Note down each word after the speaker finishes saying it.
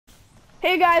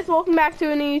Hey guys, welcome back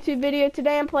to a new YouTube video.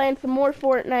 Today I'm playing some more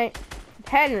Fortnite with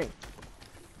Henry.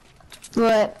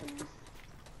 What?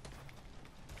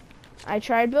 I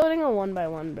tried building a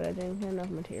 1x1, but I didn't have enough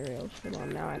materials. Hold on,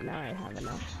 now I have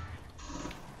enough.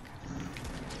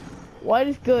 What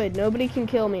is good? Nobody can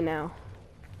kill me now.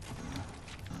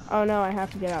 Oh no, I have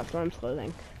to get out storm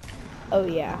clothing. Oh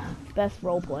yeah, best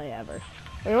roleplay ever.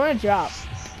 I want to drop.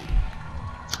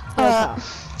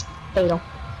 Fatal.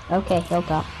 Okay,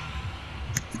 Hilltop.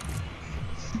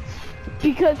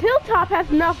 Because Hilltop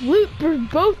has enough loot for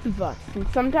both of us. And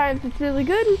sometimes it's really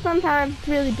good and sometimes it's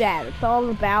really bad. It's all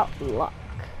about luck.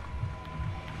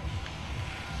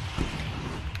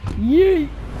 Yeet!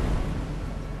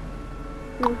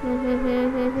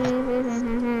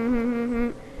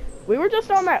 We were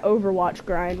just on that Overwatch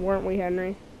grind, weren't we,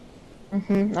 Henry?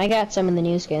 I got some of the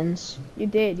new skins. You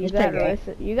did. You got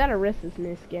Arissa's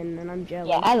new skin, and I'm jealous.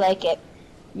 Yeah, I like it.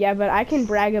 Yeah, but I can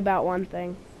brag about one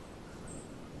thing.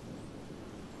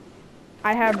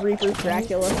 I have Reaper's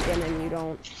Dracula skin and you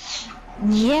don't.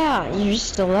 Yeah, you're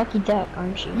just a lucky duck,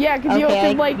 aren't you? Yeah, because you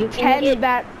opened like 10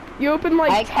 that. You opened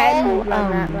like 10 on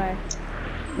that way.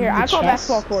 Here, I call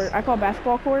basketball court. I call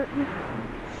basketball court.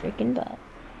 Freaking butt.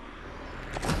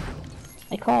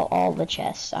 I call all the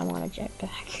chests. I want a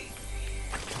jetpack.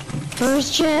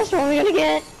 First chest, what are we gonna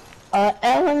get?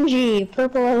 LMG,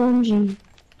 purple LMG.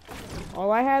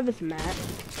 All I have is Matt,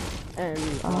 and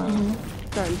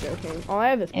no, I'm joking. All I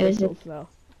have is pistols, though.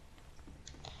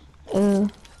 Oh,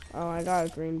 I got a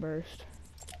green burst.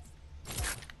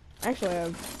 Actually, I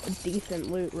have a decent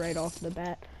loot right off the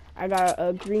bat. I got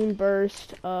a green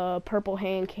burst, purple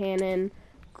hand cannon,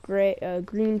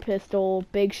 green pistol,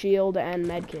 big shield, and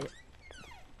medkit.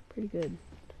 Pretty good.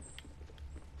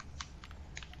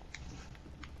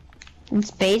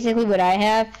 It's basically what I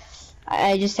have.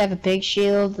 I just have a big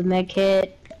shield, the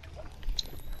medkit,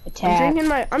 attack.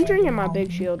 I'm drinking my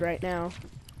big shield right now.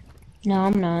 No,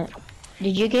 I'm not.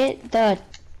 Did you get the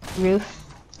roof?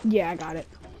 Yeah, I got it.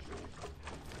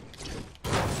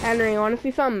 Henry, you want to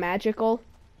see something magical?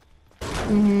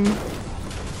 I'm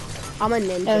a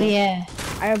ninja. Oh yeah.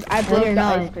 I broke the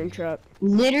ice cream truck.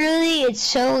 Literally, it's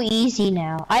so easy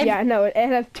now. Yeah, no, it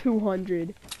has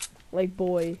 200. Like,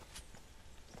 boy.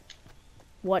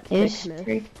 What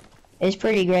thickness. It's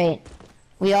pretty great.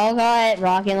 We all got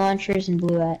rocket launchers and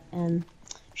blew it and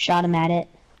shot them at it.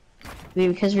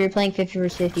 Because we were playing 50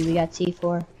 vs 50, we got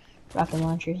C4 rocket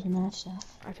launchers and that stuff.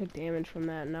 I took damage from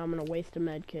that, and now I'm gonna waste a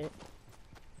med kit.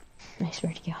 I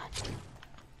swear to God.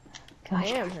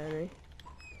 Gosh. Damn, Henry.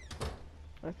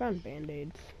 I found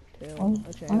band-aids too.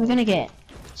 What are we gonna get?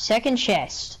 Second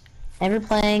chest. Never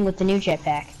playing with the new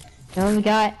jetpack. You know what we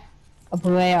got? A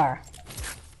blue AR.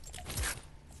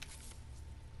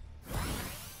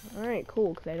 Alright,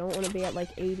 cool, because I don't want to be at like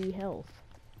 80 health.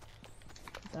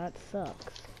 That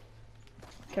sucks.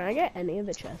 Can I get any of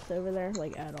the chests over there,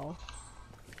 like, at all?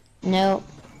 No.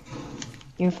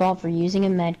 Your fault for using a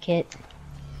med kit.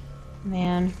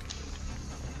 Man.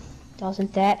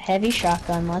 Doesn't that heavy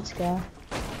shotgun, let's go.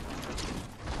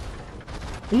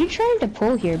 Are you trying to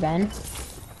pull here, Ben?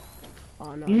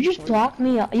 Oh, no, you just blocked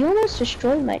me up. You almost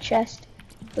destroyed my chest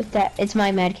with that. It's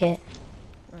my med kit.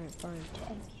 Alright, fine.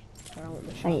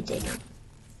 I need to take it.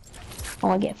 I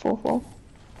want to get full.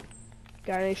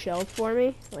 Got any shells for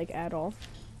me? Like, at all?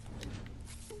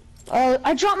 Oh,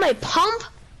 I dropped my pump?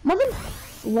 Mother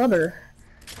flubber.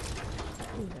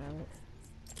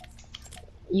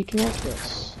 You can have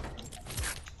this.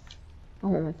 I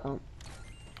want my pump.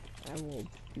 I will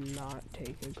not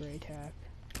take a gray tack.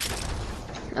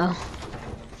 Oh.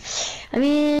 I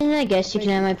mean, I guess you can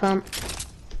have my pump.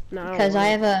 No, because I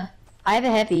have a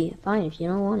heavy. Fine, if you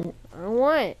don't want it. I don't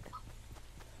want it.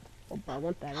 Oh, I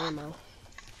want that ammo.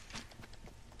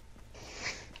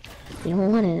 You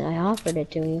don't want it. I offered it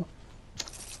to you.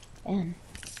 Ben.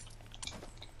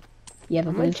 You have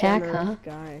a blue tack, huh?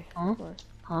 Guy. Huh? What?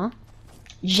 Huh?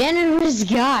 Generous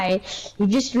guy! You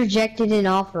just rejected an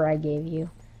offer I gave you.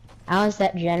 How is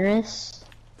that generous?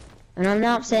 And I'm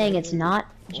not saying it's not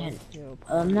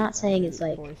I'm not saying it's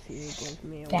like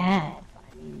bad.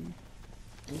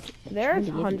 There's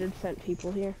 100%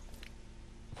 people here.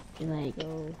 Like,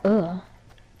 so,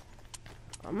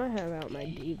 I'm gonna have out my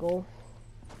deagle.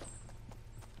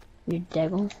 Your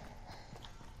deagle?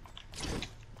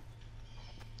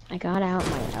 I got out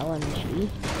my LMG.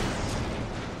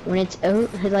 When it's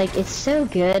like, it's so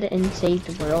good and saved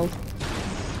the world.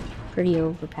 Pretty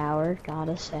overpowered,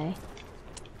 gotta say.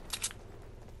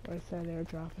 I said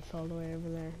airdrop us all the way over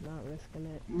there, not risking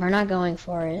it. We're not going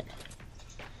for it.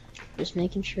 Just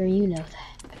making sure you know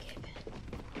that. Okay, good.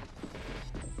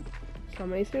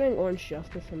 Somebody's doing orange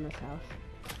justice in this house.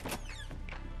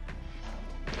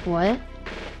 What?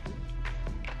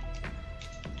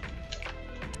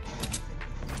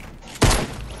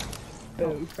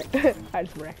 Boom. I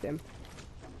just wrecked him.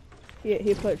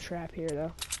 He put a trap here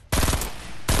though.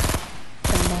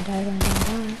 Bend or die, bend or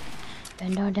die.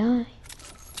 Bend or die.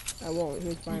 I won't, he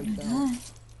was by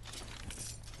himself.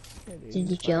 Yeah, dude, Did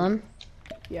you kill him?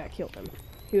 Yeah, I killed him.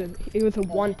 He was a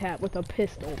one tap with a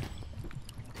pistol.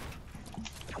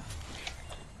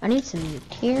 I need some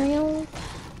material.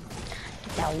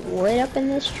 Get that wood up in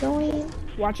this joint.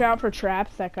 Watch out for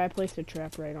traps. That guy placed a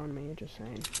trap right on me, just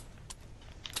saying.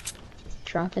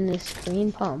 Dropping this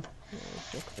green pump. Yeah,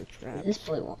 let's look for traps. This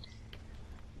blue one.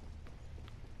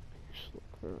 Just look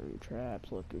for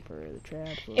traps, looking for the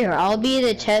traps. Here, I'll be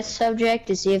the test subject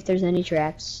to see if there's any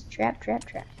traps. Trap.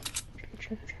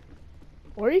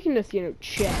 Or you can just, you know,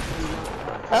 check.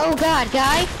 Oh god,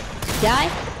 guy!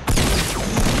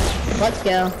 Let's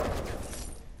go.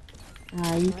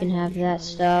 You can have that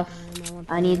stuff.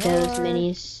 I need those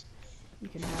minis. You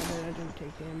can have it, I didn't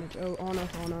take damage. Oh, on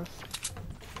us.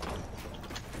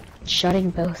 Shutting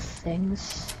both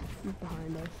things. He's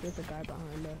behind us, there's a guy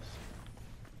behind us.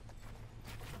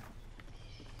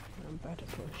 I'm about to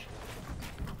push.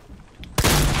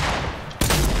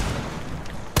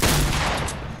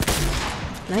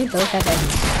 Now you both have it.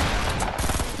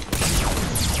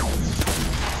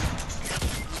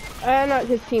 No,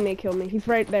 his teammate killed me. He's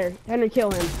right there. Henry,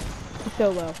 kill him. He's so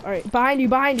low. Alright, behind you.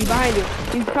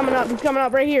 He's coming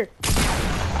up right here.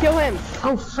 Kill him.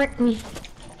 Oh, frick me.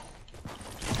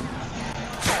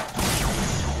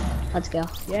 Let's go.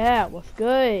 Yeah, what's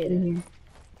good? Mm-hmm.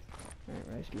 Alright,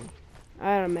 rise me.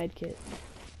 I had a med kit.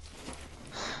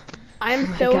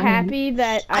 I'm so happy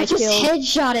that I just killed...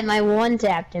 headshot him. I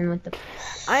one-tapped him with the...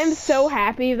 I'm so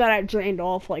happy that I drained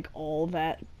off, like, all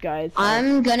that, guys.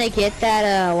 I'm gonna get that,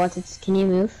 can you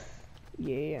move?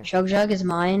 Yeah. Jug is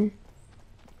mine.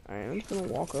 Alright, I'm just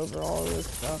gonna walk over all of this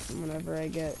stuff, and whatever I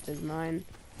get is mine.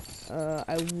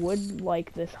 I would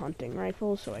like this hunting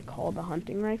rifle, so I call the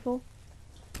hunting rifle.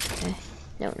 Okay.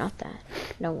 No, not that.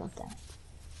 Don't want that.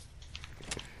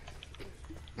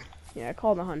 Yeah, I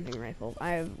call the hunting rifle.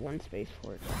 I have one space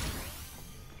for it.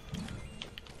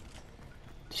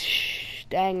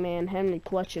 Dang, man, Henry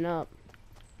clutching up.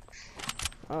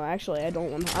 Oh, actually, I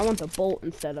don't want. I want the bolt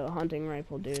instead of a hunting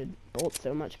rifle, dude. Bolt's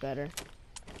so much better.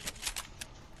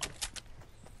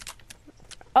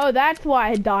 Oh, that's why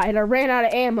I died. I ran out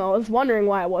of ammo. I was wondering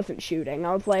why I wasn't shooting.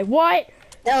 I was like, what?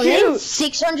 No, Shoot!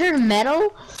 600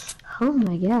 metal? Oh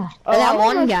my god. Oh, that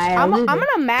one guy. I'm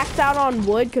gonna max out on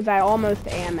wood because I almost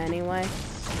am anyway.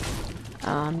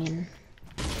 I mean,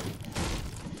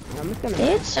 I'm just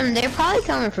gonna. They're probably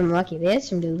coming from Lucky. They had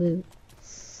some good loot.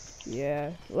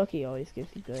 Yeah, Lucky always gives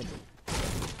you good.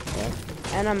 Yeah.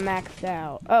 And I'm maxed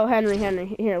out. Oh, Henry,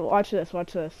 here, watch this. Oh,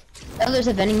 there's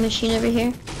a vending machine over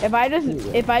here. If I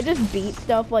just beat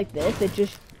stuff like this,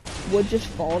 wood just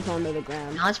falls onto the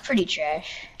ground. No, it's pretty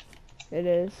trash. It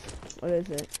is. What is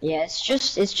it? Yeah, it's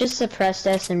just suppressed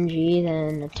SMG,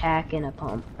 then attack and a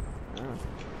pump. Oh.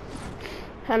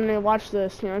 Henry, watch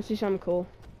this. You want to see something cool?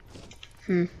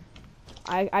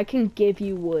 I can give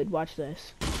you wood. Watch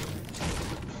this.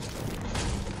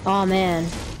 Oh man,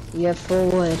 you have full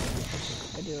wood.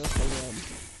 I do have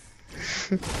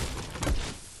full wood.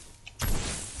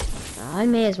 I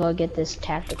may as well get this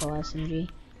tactical SMG.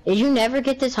 Did you never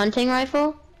get this hunting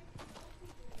rifle?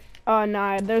 Oh,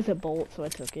 nah, there's a bolt, so I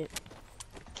took it.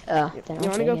 Oh, You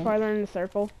want to go farther in the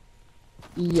circle?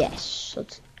 Yes,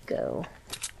 let's go.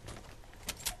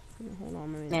 Hold on a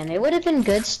minute. Man, it would have been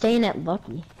good staying at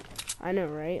Lucky. I know,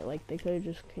 right? Like, they could have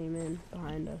just came in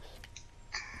behind us.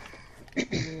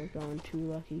 We were going too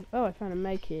lucky. Oh, I found a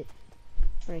med kit.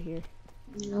 Right here.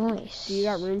 Nice. Do you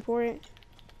got room for it?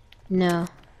 No.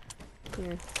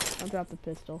 Here, I'll drop the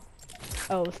pistol.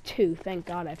 Oh, it was 2. Thank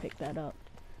God I picked that up.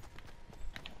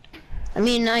 I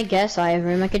mean, I guess I have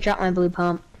room. I could drop my blue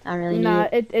pump. I don't really need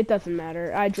it. It doesn't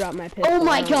matter. I dropped my pistol. Oh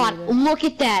my god, look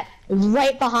at that.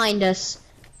 Right behind us.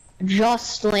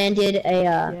 Just landed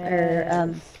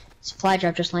a, supply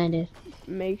drop just landed.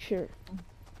 Make sure.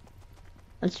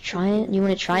 Let's try it. You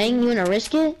wanna try it? You wanna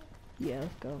risk it? Yeah,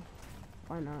 let's go.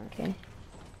 Why not? Okay.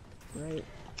 Right.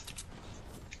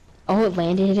 Oh, it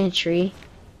landed in a tree.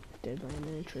 Did land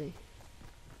in a tree.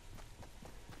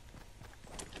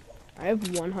 I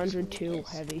have 102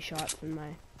 heavy shots in my...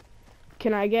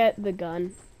 Can I get the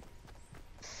gun?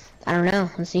 I don't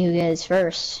know. Let's see who gets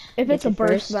first. If it's a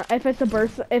burst, if it's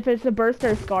a burst or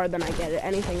a scar, then I get it.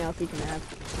 Anything else you can have.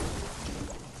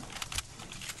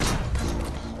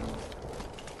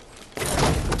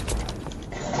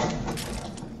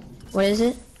 What is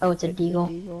it? Oh, it's a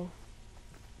deagle.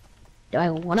 Do I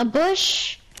want a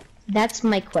bush? That's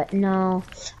my no.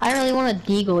 I don't really want a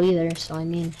deagle either, so I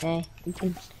mean, hey, we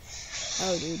can.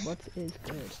 Oh, dude, what is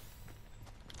good?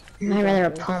 I'd rather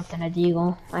a pump than a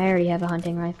deagle. I already have a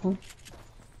hunting rifle.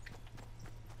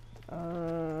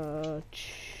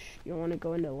 You want to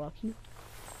go into Lucky?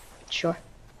 Sure.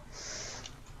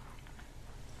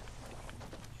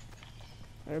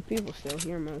 There are people still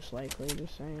here, most likely,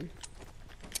 just saying.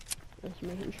 Just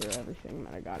making sure everything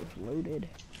that I got is loaded.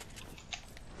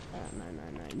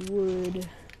 999 wood.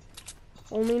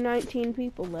 Only 19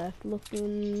 people left,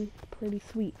 looking pretty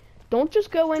sweet. Don't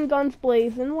just go in guns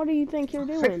blazing. What do you think you're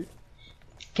doing?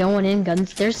 Going in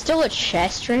guns. There's still a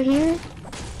chest right here.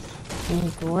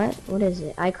 Like, what? What is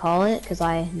it? I call it because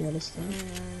I noticed it.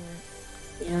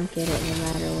 You don't get it no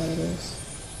matter what it is.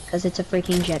 Because it's a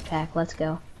freaking jetpack. Let's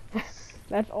go.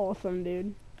 That's awesome,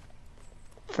 dude.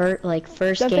 First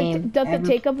game. Does it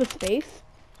take up a space?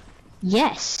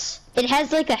 Yes. It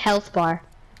has like a health bar.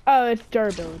 Oh, it's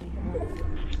durability.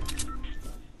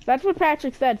 That's what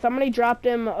Patrick said. Somebody dropped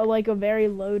him like a very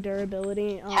low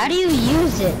durability. How do you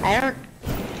use it? I don't.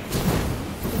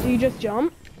 Do you just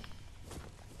jump?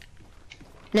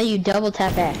 No, you double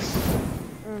tap X.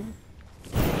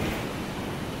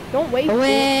 Don't waste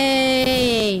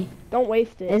it. Don't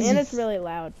waste it. And it's really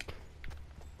loud.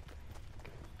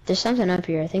 There's something up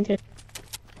here. I think there's.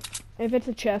 If it's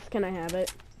a chest, can I have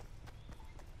it?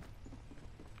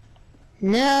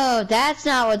 No, that's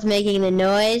not what's making the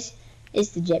noise. It's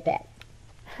the jetpack.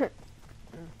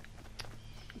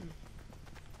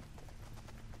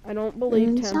 I don't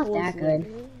believe it's Temple not that is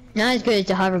good. Not as good as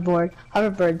the hoverboard.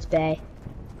 Hoverboard's bay.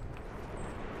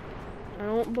 I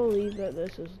don't believe that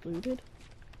this is looted.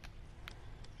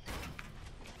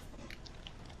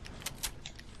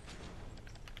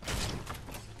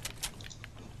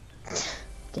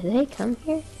 Did they come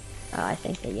here? Oh, I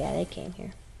think that they came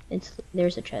here.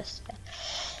 There's a chest.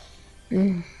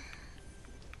 Mm.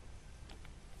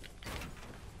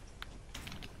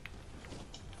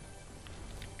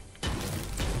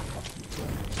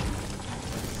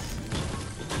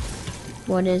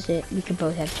 What is it? We could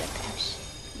both have jetpacks.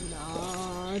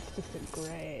 No, it's just a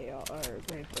gray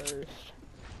burst.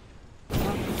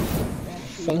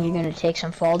 Think you're gonna take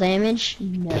some fall damage?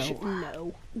 No.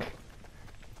 No.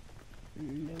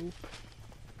 Nope.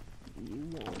 You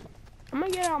won't. I'm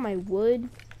gonna get out my wood,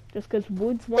 just cause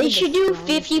wood's one. They should do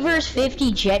 50 versus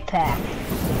 50 jetpack.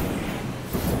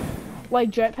 Like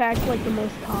jetpack's like the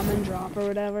most common drop or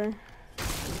whatever.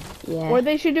 Yeah. Or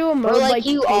they should do a mode like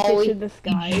you take it to the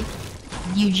sky.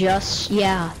 You just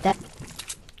that.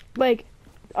 Like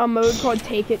a mode called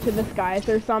Take It to the Skies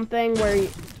or something,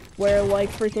 where like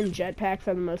freaking jetpacks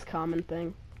are the most common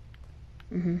thing.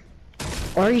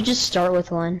 Or you just start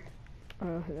with one.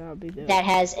 Oh, that would be good. That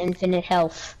has infinite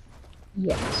health.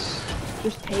 Yes.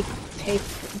 Just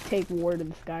take war to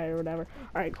the sky or whatever.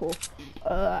 Alright, cool.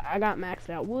 I got maxed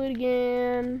out wood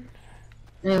again.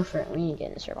 No, we need to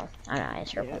get in a circle. I'm not in a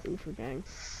circle. Yeah, for gang.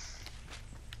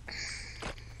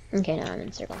 Okay, now I'm in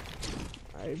a circle.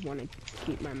 I want to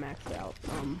keep my maxed out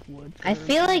wood. I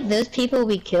feel like those people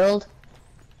we killed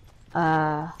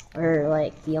were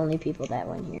like the only people that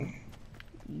went here.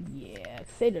 Yeah,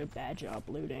 they did a bad job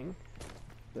looting.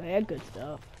 They had good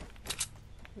stuff.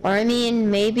 Or I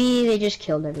mean, maybe they just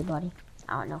killed everybody.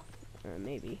 I don't know.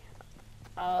 Maybe.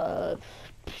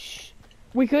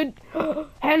 We could...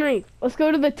 Henry, let's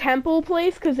go to the temple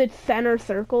place, because it's center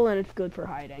circle, and it's good for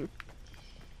hiding.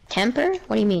 Temper?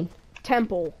 What do you mean?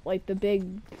 Temple, like the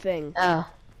big thing. Oh.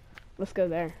 Let's go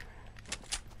there.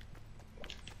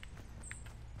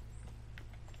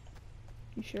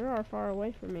 You sure are far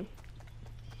away from me.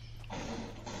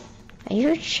 I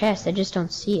hear a chest, I just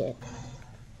don't see it.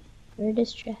 Where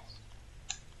is chest?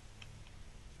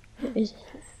 Where is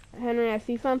it? Henry, I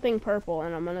see something purple,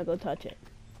 and I'm gonna go touch it.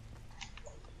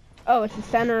 Oh, it's the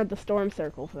center of the storm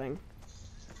circle thing.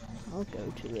 I'll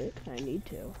go to it, 'cause I need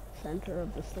to. Center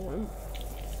of the storm.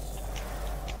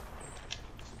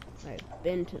 I've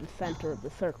been to the center of the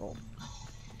circle.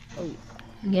 Oh.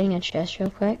 I'm getting a chest real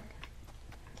quick.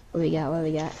 What do we got? What do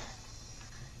we got?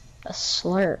 A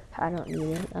slurp. I don't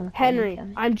need it. Henry,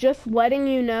 I'm just letting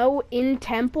you know, in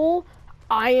temple,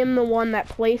 I am the one that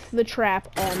placed the trap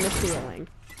on the ceiling.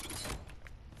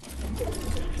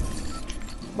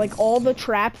 Like, all the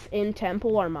traps in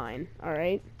temple are mine,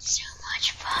 alright? So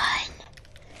much fun.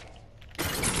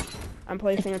 I'm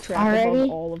placing a trap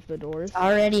above all of the doors.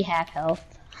 Already half health.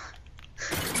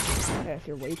 Yeah, if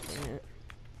you're wasting it.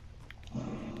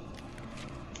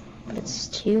 But it's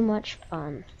too much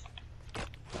fun.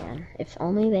 Man, if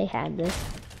only they had this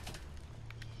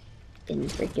in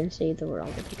freaking Save the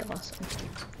World, it'd be awesome.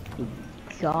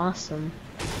 It'd be awesome.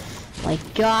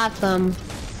 Like Gotham.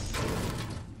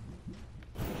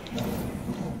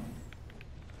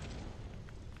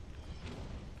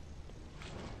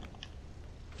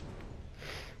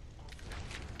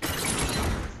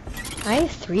 I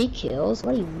have 3 kills.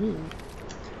 What do you mean?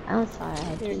 I thought I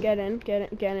had Here, 2. get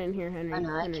in here, Henry. I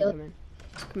know, I Henry, killed- come in.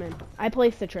 Come in. I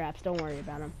placed the traps. Don't worry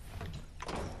about them.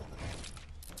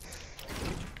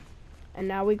 And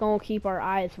now we gonna keep our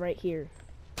eyes right here.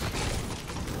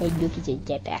 Hey, look at the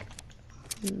jetpack.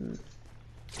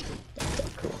 That's so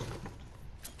cool.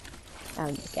 Oh,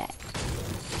 you got.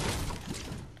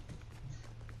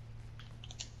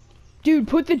 Dude,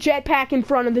 put the jetpack in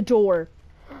front of the door.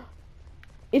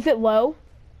 Is it low?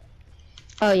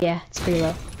 Oh yeah, it's pretty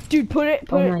low. Dude, put it.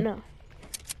 No.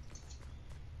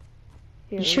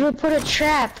 Here, You should have put a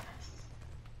trap.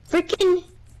 Freaking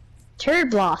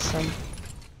turd blossom.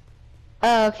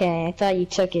 Oh, okay, I thought you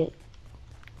took it.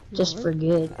 Just for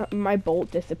good. My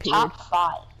bolt disappeared. Top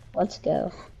 5. Let's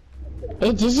go.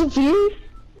 It disappeared?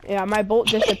 Yeah, my bolt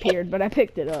disappeared, but I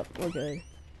picked it up. We're good.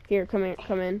 Here, come in.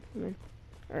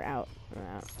 Or out. We're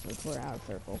out of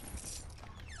circle.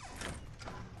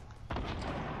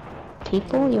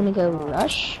 People, you wanna go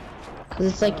rush? Cause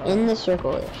it's like in the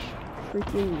circle-ish.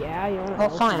 Freaking yeah, you wanna Well,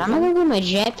 help fine, me? I'm gonna go get my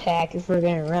jetpack if we're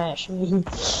gonna rush. I mean,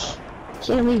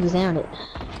 can't leave without it.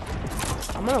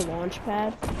 I'm gonna launch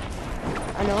pad.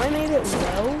 I know I made it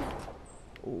low.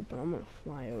 Oh, but I'm gonna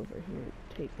fly over here and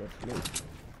take this loot.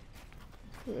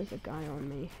 There's a guy on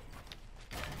me.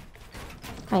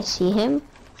 I see him.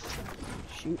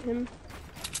 Shoot him.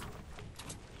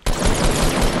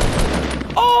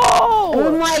 Oh!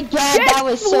 Oh my god, that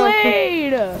was so cool.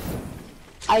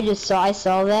 I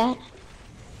saw that.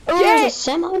 Oh, there's a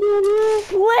semi over here.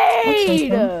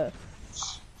 Slade!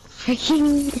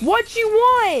 Freaking. What you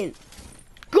want?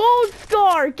 Gold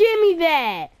scar, give me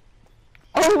that!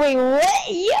 Oh wait, what?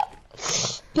 Yep.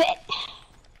 Bet.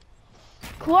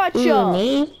 Clutch up!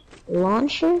 Grenade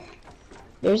launcher.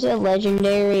 There's a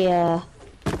legendary. I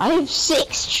have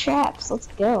 6 traps. Let's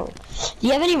go. Do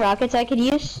you have any rockets I could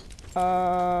use?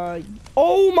 Oh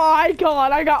my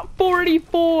god, I got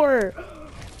 44!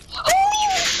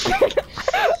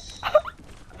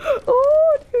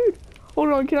 Oh, dude.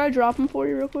 Hold on, can I drop them for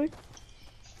you real quick?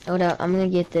 Hold up, I'm gonna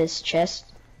get this chest.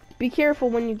 Be careful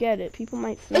when you get it. People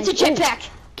might snipe. It's a jetpack!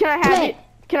 Can I have it?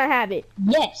 Can I have it?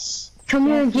 Yes! Come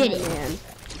here and get it. Man.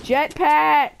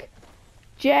 Jetpack!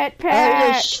 Jetpack!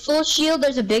 There's full shield,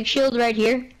 there's a big shield right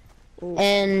here. Ooh.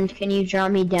 And can you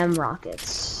drop me dem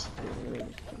rockets? Let me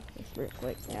just take this real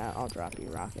quick. Yeah, I'll drop you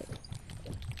a rocket.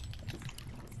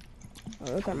 Oh,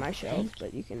 those are my shells,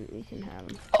 but you can have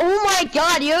them. Oh my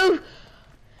god, yo!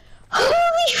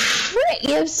 Holy frick,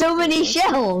 you have so many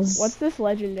shells! What's this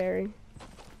legendary?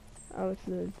 Oh, it's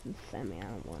the semi. I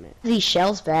don't want it. These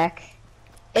shells back.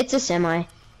 It's a semi.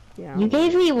 Yeah. You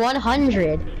gave me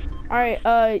 100. Alright,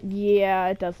 yeah,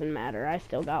 it doesn't matter. I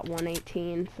still got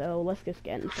 118, so let's just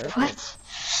get in first. What?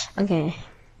 Okay.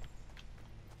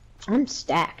 I'm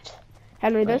stacked.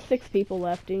 Henry, there's 6 people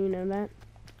left. Do you know that?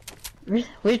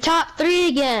 We're top 3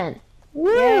 again.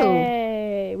 Woo!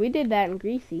 Yay! We did that in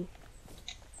Greasy.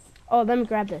 Oh, let me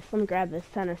grab this. Let me grab this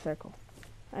center circle.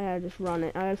 I gotta just run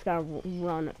it. I just gotta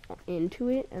run into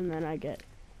it, and then I get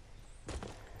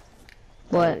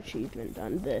What? an achievement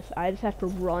done. This. I just have to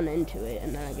run into it,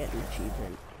 and then I get an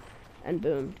achievement. And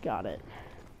boom, got it.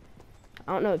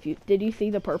 I don't know if you did. You see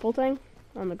the purple thing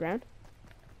on the ground?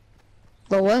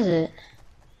 What was it?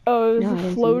 Oh, it No, I was a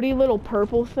didn't see floaty little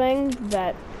purple thing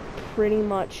that pretty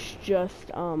much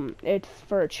just it's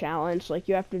for a challenge. Like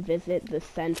you have to visit the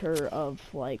center of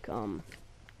like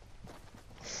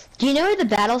Do you know where the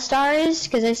battle star is?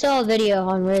 Because I saw a video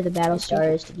on where the battle star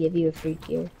is to give you a free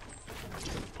gear.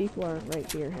 People are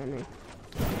right here, Henry.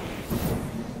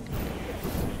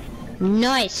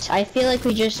 Nice. I feel like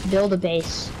we just build a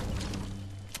base.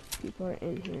 People are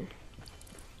in here.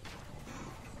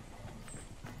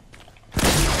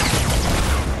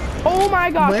 Oh my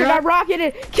gosh, Where I got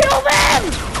rocketed! Kill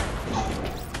them!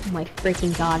 Oh my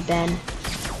freaking god, Ben.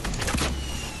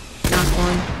 Knock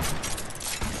one.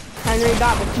 Henry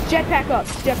got me. Just jetpack up.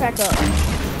 Just jetpack up.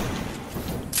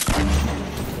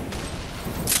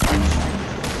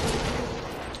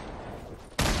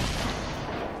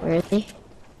 Where is he?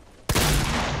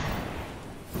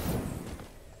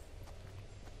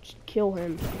 Just kill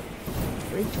him.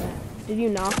 Break that. Did you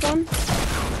knock one?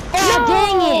 Oh, No!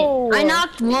 dang it! I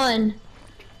knocked one.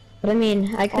 But I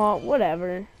mean, I could. Oh,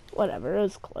 whatever. Whatever. It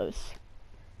was close.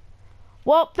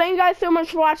 Well, thank you guys so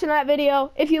much for watching that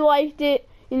video. If you liked it,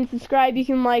 you can subscribe, you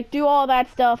can like, do all that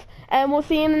stuff. And we'll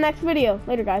see you in the next video.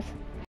 Later, guys.